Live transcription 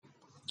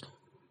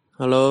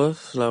Halo,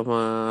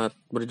 selamat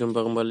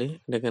berjumpa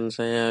kembali dengan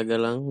saya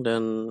Galang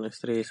dan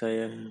istri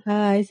saya.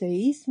 Hai, saya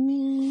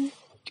Ismi.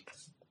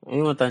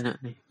 Ini mau tanya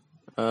nih,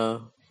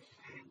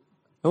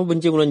 kamu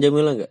benci Mulan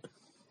Jamila nggak?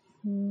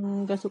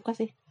 Gak suka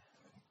sih.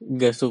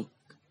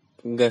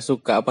 Nggak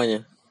suka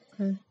apanya?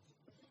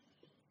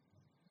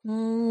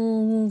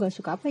 Gak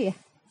suka apa ya?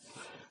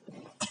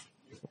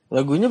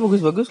 Lagunya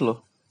bagus-bagus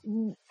loh.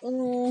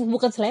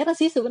 Bukan selera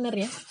sih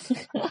sebenarnya.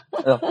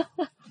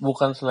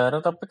 Bukan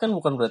selera, tapi kan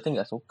bukan berarti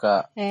nggak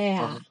suka.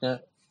 Ya.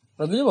 Maksudnya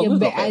lagunya Ya bagus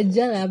B loh kayak.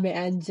 aja lah, B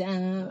aja.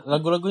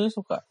 Lagu-lagunya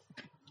suka.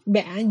 B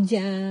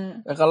aja.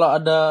 Kalau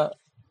ada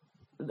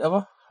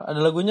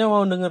lagunya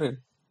mau dengerin?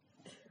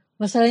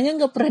 Masalahnya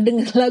gak pernah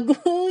denger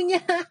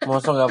lagunya.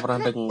 Masa nggak pernah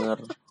denger?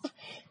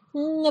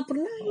 Gak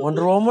pernah.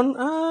 Wonder Woman,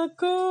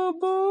 aku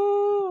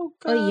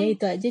bukan. Oh iya,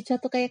 itu aja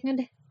contoh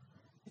kayaknya deh.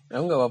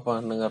 Kamu nggak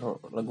apa-apa denger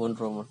lagu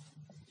Wonder Woman?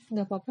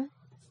 Gak apa-apa,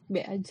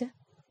 B aja.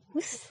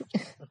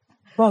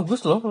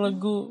 Bagus loh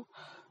lagu.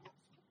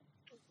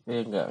 Ya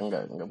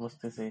enggak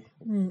mesti sih.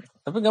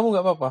 Tapi kamu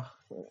nggak apa-apa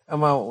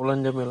sama Mulan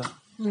Jamila?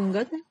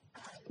 Enggak deh.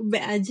 B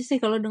aja sih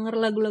kalau denger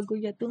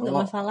lagu-lagunya tuh nggak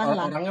masalah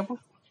lah. Orangnya apa?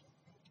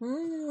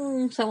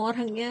 Sama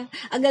orangnya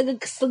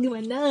agak-agak kesel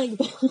gimana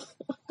gitu.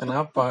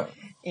 Kenapa?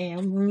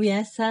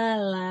 Biasa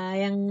lah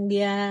yang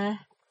dia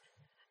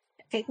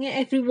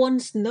kayaknya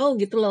everyone's know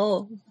gitu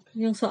loh,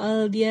 yang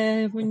soal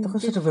dia Itu kan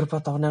sudah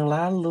beberapa tahun yang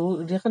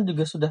lalu. Dia kan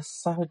juga sudah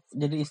sah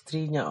jadi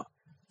istrinya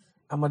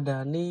Ahmad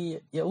Dhani.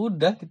 Ya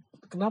udah,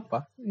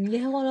 kenapa?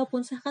 ya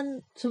walaupun sah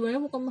kan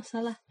sebenarnya bukan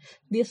masalah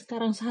dia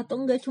sekarang sah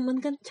atau enggak, cuman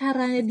kan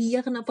caranya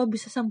dia kenapa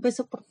bisa sampai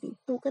seperti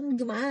itu kan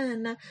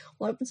gimana,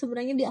 walaupun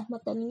sebenarnya di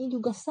Ahmad Dhani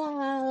juga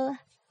salah.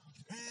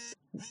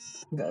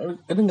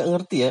 Nggak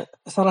ngerti ya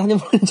salahnya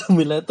Mulan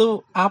Jamila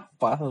itu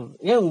apa?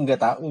 Ya nggak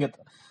tahu.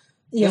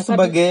 Ya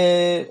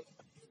sebagai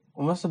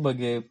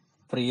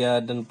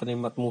pria dan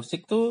penikmat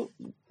musik tuh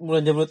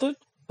Mulan Jamila tuh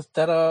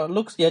secara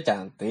looks ya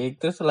cantik,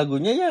 terus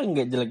lagunya ya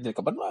nggak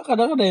jelek-jelek,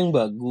 kadang ada yang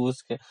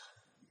bagus kayak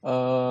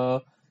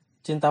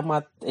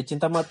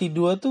Cinta Mati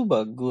 2 tuh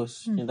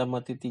bagus, Cinta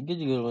Mati 3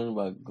 juga lumayan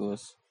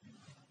bagus.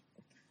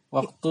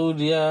 Waktu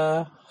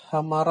dia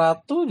sama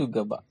Ratu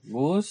juga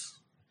bagus.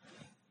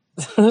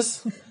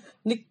 Terus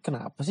ini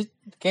kenapa sih?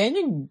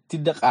 Kayaknya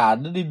tidak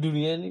ada di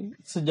dunia ini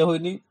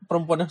sejauh ini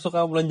perempuan yang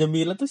suka Mulan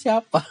Jamila tuh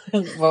siapa?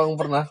 Yang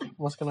pernah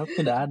Mas kenal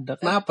tidak ada.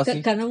 Kenapa sih?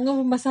 Karena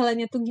nggak,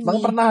 masalahnya tuh gini. Bang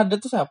pernah ada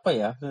tuh siapa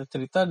ya?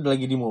 Cerita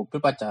lagi di mobil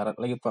pacaran,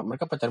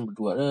 mereka pacaran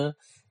berdua,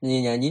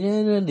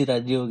 nyanyi-nyanyi di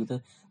radio gitu.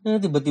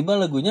 Tiba-tiba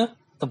lagunya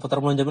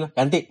terputar Mulan Jamila,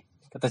 ganti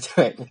kata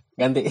ceweknya,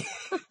 ganti.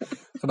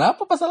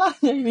 Kenapa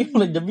masalahnya ini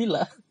Mulan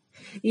Jamila?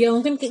 Ya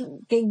mungkin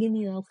kayak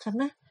gini loh,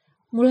 karena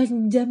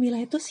Mulan Jamila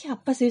itu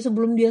siapa sih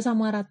sebelum dia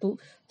sama Ratu,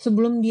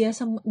 sebelum dia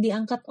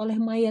diangkat oleh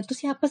Maya tuh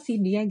siapa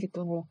sih dia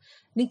gitu loh.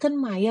 Ini kan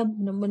Maya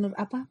bener-bener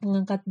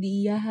mengangkat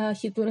dia,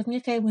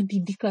 hitungannya kayak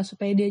mendidik lah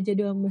supaya dia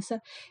jadi orang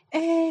besar.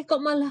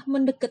 Kok malah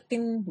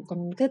bukan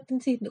mendeketin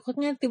sih,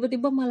 koknya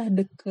tiba-tiba malah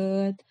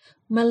deket,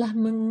 malah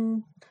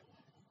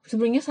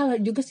sebenarnya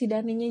salah juga si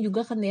Daninya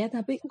juga kan ya,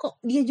 tapi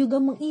kok dia juga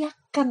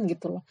mengiyakan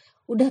gitu loh.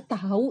 Udah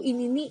tahu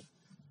ini nih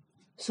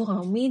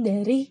suami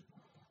dari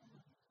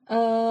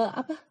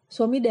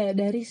suami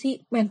dari si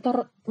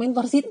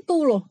mentor situ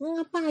loh,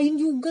 ngapain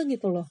juga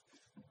gitu loh.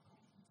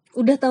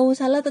 Udah tahu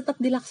salah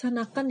tetap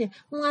dilaksanakan ya,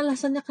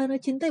 alasannya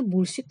karena cinta,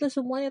 bullshit lah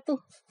semuanya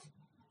tuh.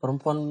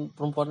 Perempuan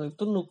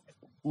itu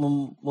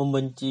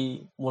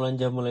membenci Mulan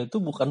Jamila itu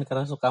bukan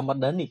karena suka Ahmad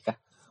Dhani kah?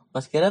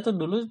 Mas kira tuh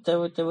dulu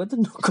cewek-cewek tuh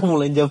dukung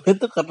Mulan Jamila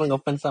itu karena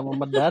ngefans sama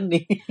Ahmad Dhani.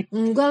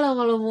 Enggak lah,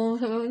 kalau mau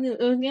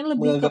sebenarnya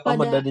lebih menganggap kepada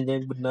Ahmad Dhani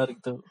yang benar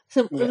itu.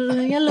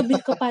 Sebenarnya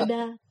lebih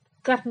kepada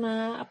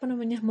karena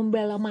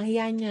membela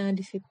Mayanya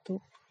di situ.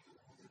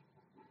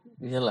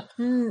 Iyalah.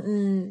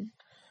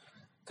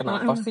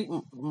 Kenapa sih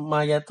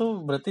Maya tuh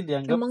berarti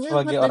dianggap emangnya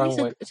sebagai orang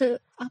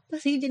apa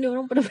sih jadi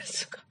orang pada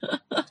suka?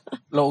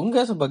 Lo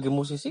enggak sebagai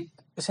musisi,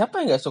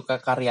 siapa yang nggak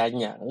suka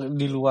karyanya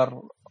di luar?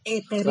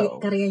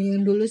 Karyanya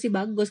yang dulu sih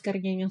bagus,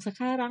 karyanya yang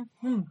sekarang.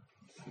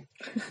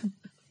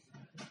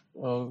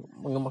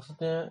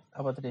 Maksudnya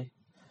apa tadi?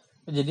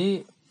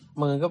 Jadi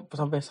menganggap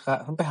sampai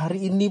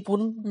hari ini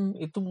pun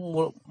itu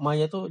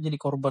Maya tuh jadi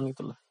korban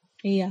itulah.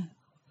 Iya.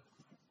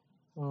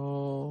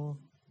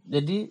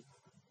 Jadi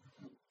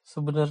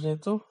sebenarnya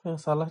tuh yang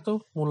salah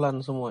tuh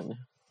Mulan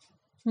semuanya.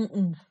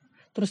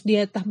 Terus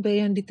dia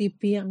tampil yang di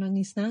TV yang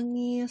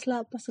nangis-nangis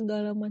lah apa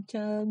segala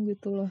macam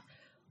gitu loh,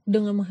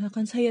 dengan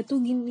mengatakan saya tuh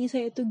gini.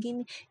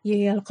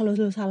 Ya kalau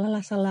lu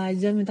salah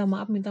aja, minta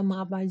maaf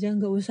aja,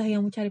 nggak usah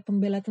yang mencari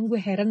pembela. Tuh gue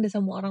heran deh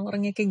sama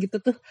orang-orangnya kayak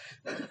gitu tuh.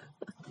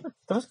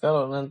 Terus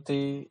kalau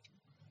nanti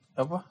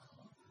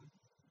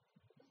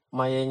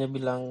Mayanya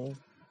bilang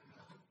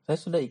saya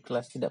sudah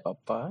ikhlas, tidak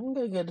apa-apa,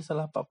 nggak ada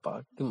salah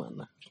apa-apa,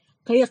 gimana?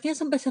 Kayaknya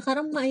sampai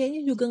sekarang Mayanya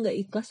juga nggak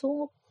ikhlas.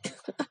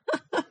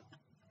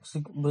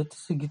 Berarti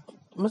segitu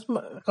Mas,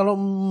 kalau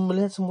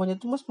melihat semuanya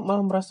itu Mas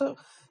malah merasa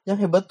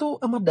yang hebat tuh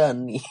Ahmad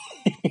Dhani.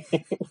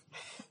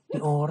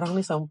 Ini orang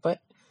nih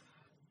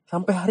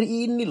sampai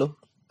hari ini loh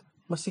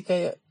masih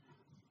kayak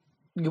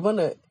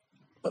gimana?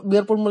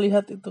 biarpun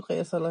melihat itu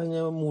kayak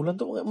salahnya Mulan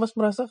tuh Mas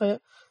merasa kayak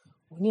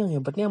ini yang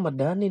hebatnya Ahmad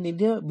Dhani nih,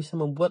 dia bisa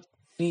membuat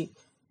nih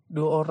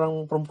dua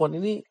orang perempuan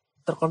ini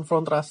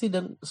terkonfrontasi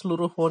dan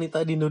seluruh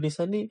wanita di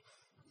Indonesia nih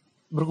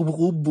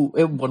berkubu-kubu,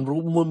 bukan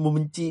berkubu,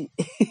 membenci.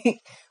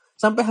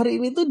 Sampai hari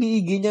ini tuh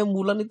di IG-nya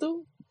Mulan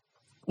itu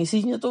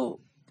isinya tuh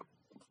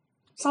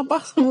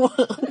sampah semua.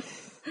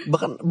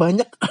 Bahkan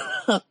banyak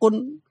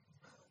akun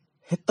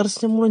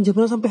hatersnya Mulan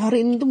Janganlah sampai hari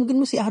ini tuh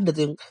mungkin masih ada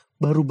tuh yang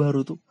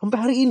baru-baru tuh. Sampai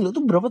hari ini loh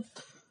tuh berapa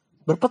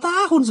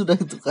tahun sudah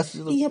itu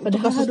kasus itu. Iya, Itu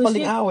kasus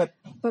paling awet.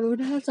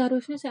 Padahal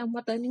seharusnya si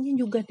Ahmad Dhani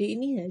juga di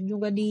ini ya,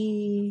 juga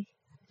di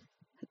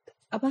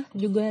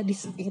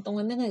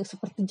hitungannya kayak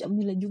seperti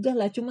Jamila juga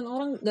lah, cuman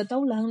orang nggak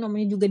tahu lah,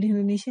 namanya juga di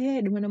Indonesia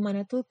ya, di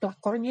mana-mana tuh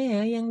pelakornya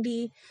ya yang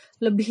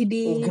lebih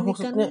di Enggak, ini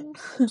maksudnya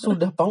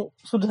kan.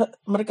 sudah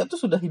mereka tuh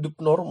sudah hidup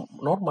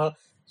normal,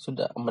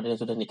 sudah Ahmad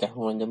sudah nikah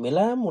Mulan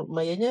Jamila,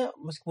 Mayanya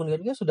meskipun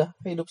dia sudah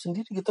hidup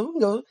sendiri gitu.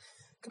 Enggak,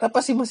 kenapa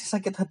sih masih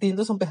sakit hati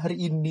itu sampai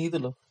hari ini itu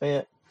loh,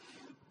 kayak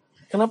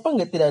kenapa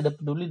tidak ada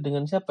peduli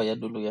dengan siapa ya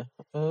dulu ya,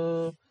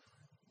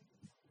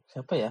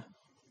 siapa ya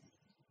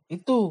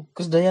itu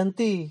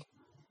Krisdayanti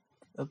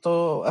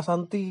atau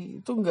Asanti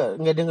itu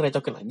nggak ada yang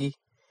ngerecokin lagi,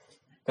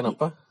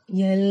 kenapa?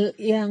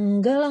 Ya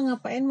enggak lah,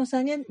 ngapain,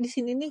 masalahnya di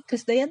sini nih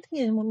Krisdayanti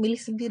yang memilih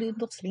sendiri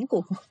untuk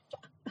selingkuh.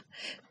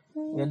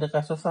 Nggak ada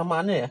kasus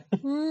samaannya ya?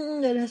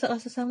 Nggak ada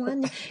kasus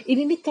samaannya.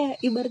 Ini nih kayak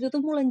ibaratnya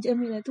tuh Mulan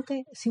Jamila itu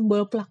kayak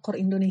simbol pelakor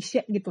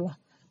Indonesia gitu loh.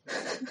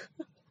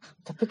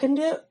 Tapi kan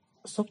dia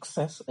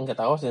sukses, nggak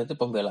tahu sih nanti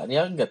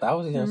pembelaannya, nggak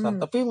tahu sih yang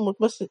salah. Tapi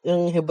menurut Mas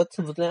yang hebat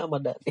sebetulnya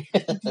Ahmad Dhani.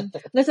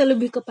 Nggak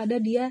selebih kepada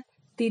dia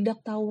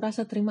tidak tahu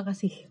rasa terima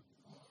kasih.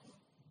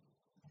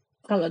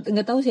 Kalau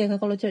nggak tahu sih ya,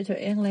 kalau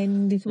cewek-cewek yang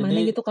lain di mana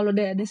gitu, kalau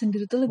dia ada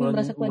sendiri tuh lebih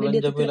merasa kepada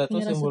dia tuh tidak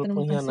punya rasa simbol terima kasih.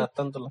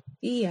 pengkhianatan tuh lah.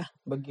 Iya.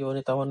 Bagi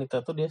wanita-wanita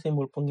tuh dia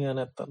simbol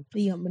pengkhianatan.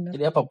 Iya benar.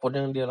 Jadi apapun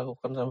yang dia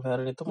lakukan sampai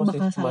hari ini tuh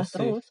bakal salah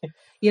terus.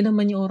 Ya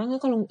namanya orang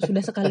kalau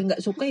sudah sekali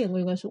nggak suka ya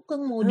nggak suka,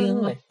 mau dia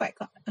ngepek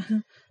kak.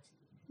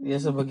 Ya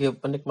sebagai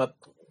penikmat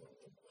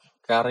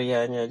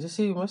karyanya aja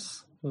sih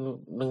Mas,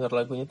 dengar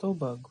lagunya tuh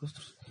bagus,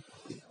 terus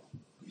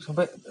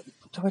sampai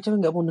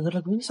cewek-cewek nggak mau dengar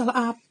lagu ini,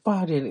 salah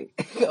apa dia nih?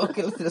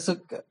 Oke, tidak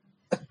suka.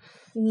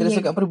 Tidak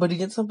suka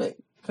pribadinya tuh sampai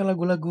ke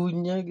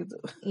lagu-lagunya gitu.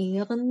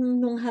 Iya kan,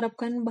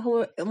 mengharapkan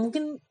bahwa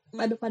mungkin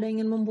ada pada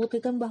ingin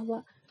membuktikan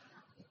bahwa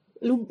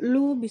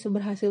lu bisa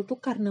berhasil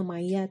tuh karena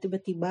Maya,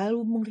 tiba-tiba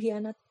lu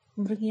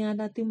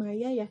mengkhianati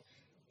Maya ya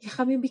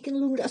kami bikin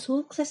lu nggak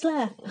sukses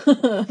lah.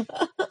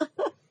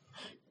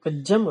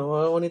 Kejam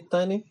sama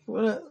wanita ini.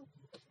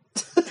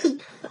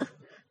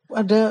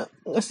 Ada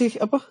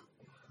ngasih apa,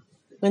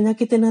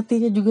 nyakitin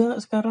hatinya juga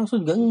sekarang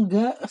juga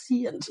enggak,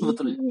 kasihan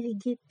sebetulnya. Iya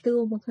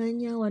gitu,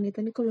 makanya wanita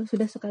ini kalau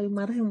sudah sekali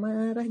marah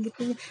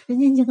gitu ya,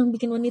 jangan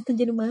bikin wanita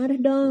jadi marah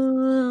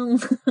dong.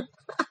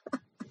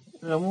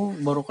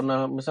 Kamu baru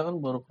kenal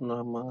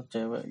sama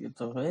cewek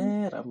gitu,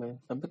 rame,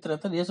 tapi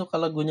ternyata dia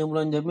suka lagunya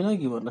Mulan Jamila,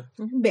 gimana?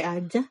 Be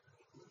aja.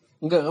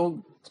 Enggak,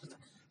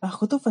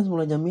 aku tuh fans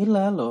Mulan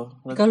Jamila loh.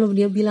 Kalau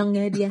dia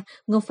bilangnya dia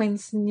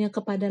ngefansnya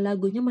kepada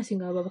lagunya masih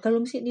nggak apa-apa. Kalau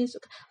misalnya dia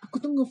suka,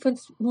 aku tuh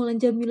ngefans Mulan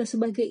Jamila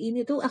sebagai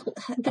ini tuh, aku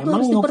itu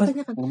harus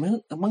dipertanyakan.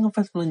 Emang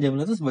ngefans Mulan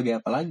Jamila itu sebagai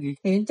apa lagi?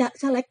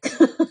 Caleg.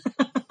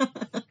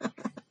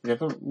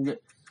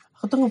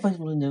 Aku tuh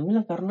ngefans Mulan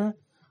Jamila karena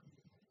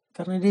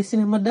dia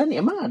Ahmad Dhani.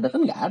 Emang ada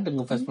kan? Nggak ada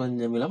ngefans Mulan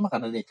Jamila mah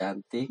karena dia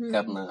cantik,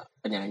 karena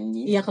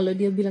penyanyi. Iya kalau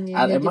dia bilangnya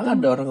emang gitu,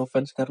 ada orang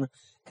ngefans karena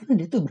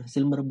dia tuh berhasil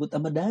merebut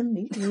Ahmad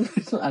Dhani.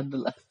 Itu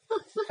adalah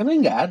karena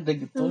nggak ada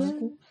gitu.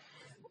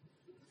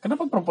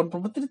 Kenapa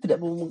perempuan-perempuan itu tidak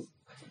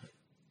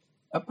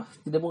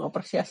mau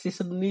apresiasi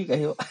seni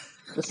kayak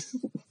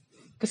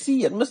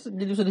kesian Mas,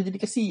 sudah jadi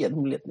kesian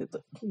melihat itu.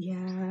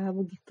 Ya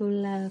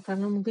begitulah,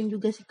 karena mungkin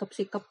juga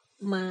sikap-sikap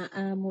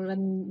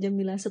Mulan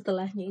Jamila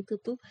setelahnya itu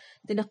tuh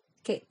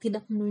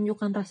tidak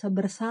menunjukkan rasa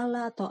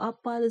bersalah atau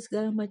apa dan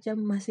segala macam,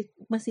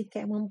 masih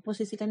kayak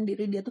memposisikan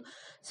diri dia tuh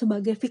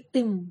sebagai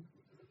victim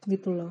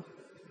gitu loh.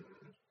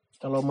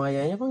 Kalau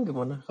Mayanya bang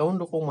gimana?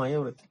 Kamu dukung Maya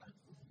berarti?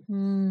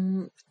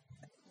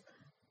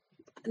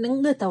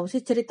 Nggak tahu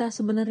sih cerita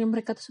sebenarnya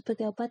mereka tuh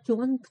seperti apa,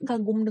 cuman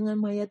kagum dengan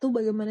Maya tuh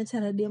bagaimana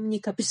cara dia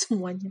menyikapi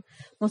semuanya,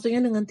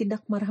 maksudnya dengan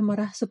tidak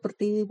marah-marah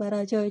seperti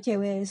para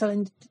cewek-cewek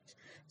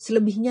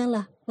selebihnya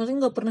lah.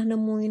 Maksudnya nggak pernah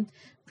nemuin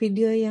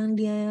video yang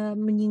dia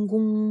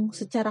menyinggung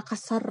secara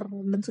kasar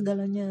dan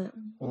segalanya.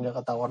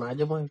 Nggak ketahuan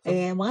aja mah itu.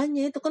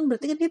 Makanya itu kan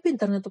berarti kan dia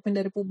pintar nutupin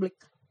dari publik.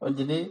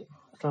 Jadi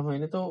selama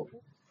ini tuh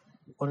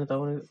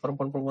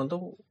perempuan-perempuan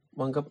tuh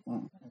menganggap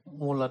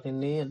Mulan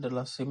ini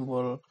adalah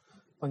simbol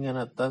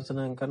pengkhianatan,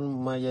 sedangkan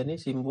Maya ini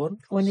simbol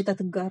wanita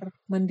tegar,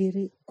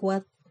 mandiri,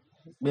 kuat.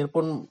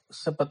 Biarpun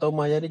siapa tahu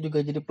Maya ini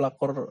juga jadi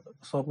pelakor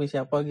suami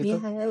siapa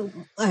gitu.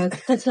 Iya,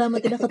 kan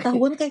selama tidak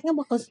ketahuan kayaknya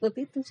bakal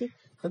seperti itu sih.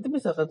 Nanti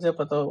misalkan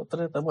siapa tahu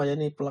ternyata Maya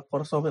ini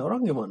pelakor suami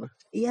orang, gimana?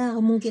 Iya,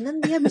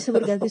 kemungkinan dia bisa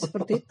berganti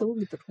seperti itu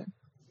gitu kan.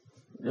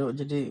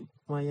 Jadi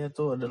Maya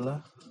tuh adalah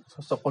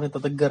sosok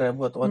wanita tegar ya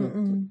buat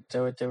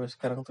cewek-cewek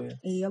sekarang tuh ya.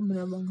 Iya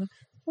benar banget.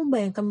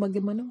 Bayangkan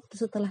bagaimana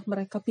setelah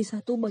mereka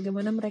pisah tuh,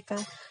 bagaimana mereka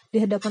di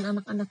hadapan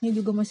anak-anaknya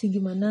juga masih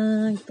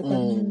gimana gitu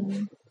kan.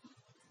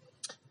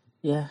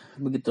 Ya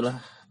begitulah,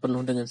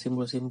 penuh dengan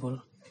simbol-simbol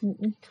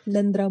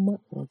Dan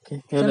drama.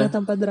 Oke, Karena yaudah.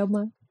 tanpa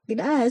drama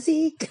tidak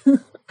asik.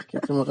 Oke,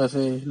 terima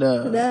kasih.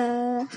 Dah. Dah.